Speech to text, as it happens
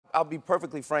I'll be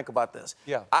perfectly frank about this.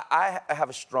 Yeah. I have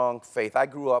a strong faith. I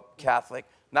grew up Catholic.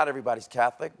 Not everybody's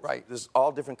Catholic. Right. There's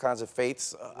all different kinds of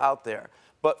faiths out there.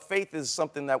 But faith is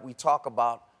something that we talk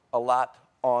about a lot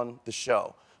on the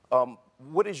show.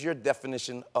 What is your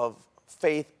definition of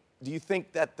faith? Do you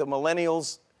think that the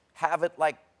millennials have it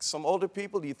like some older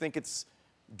people? Do you think it's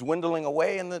dwindling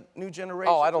away in the new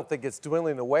generation? Oh, I don't think it's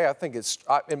dwindling away. I think it's,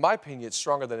 in my opinion, it's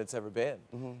stronger than it's ever been.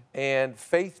 Mm-hmm. And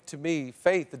faith, to me,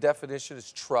 faith, the definition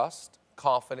is trust,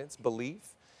 confidence,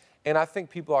 belief. And I think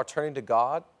people are turning to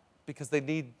God because they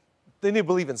need to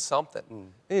believe in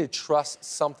something. They need to trust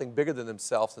something bigger than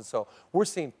themselves. And so we're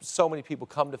seeing so many people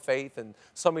come to faith and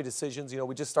so many decisions. You know,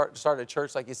 we just started a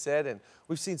church, like you said, and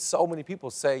we've seen so many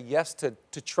people say yes to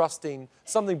trusting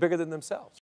something bigger than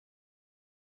themselves.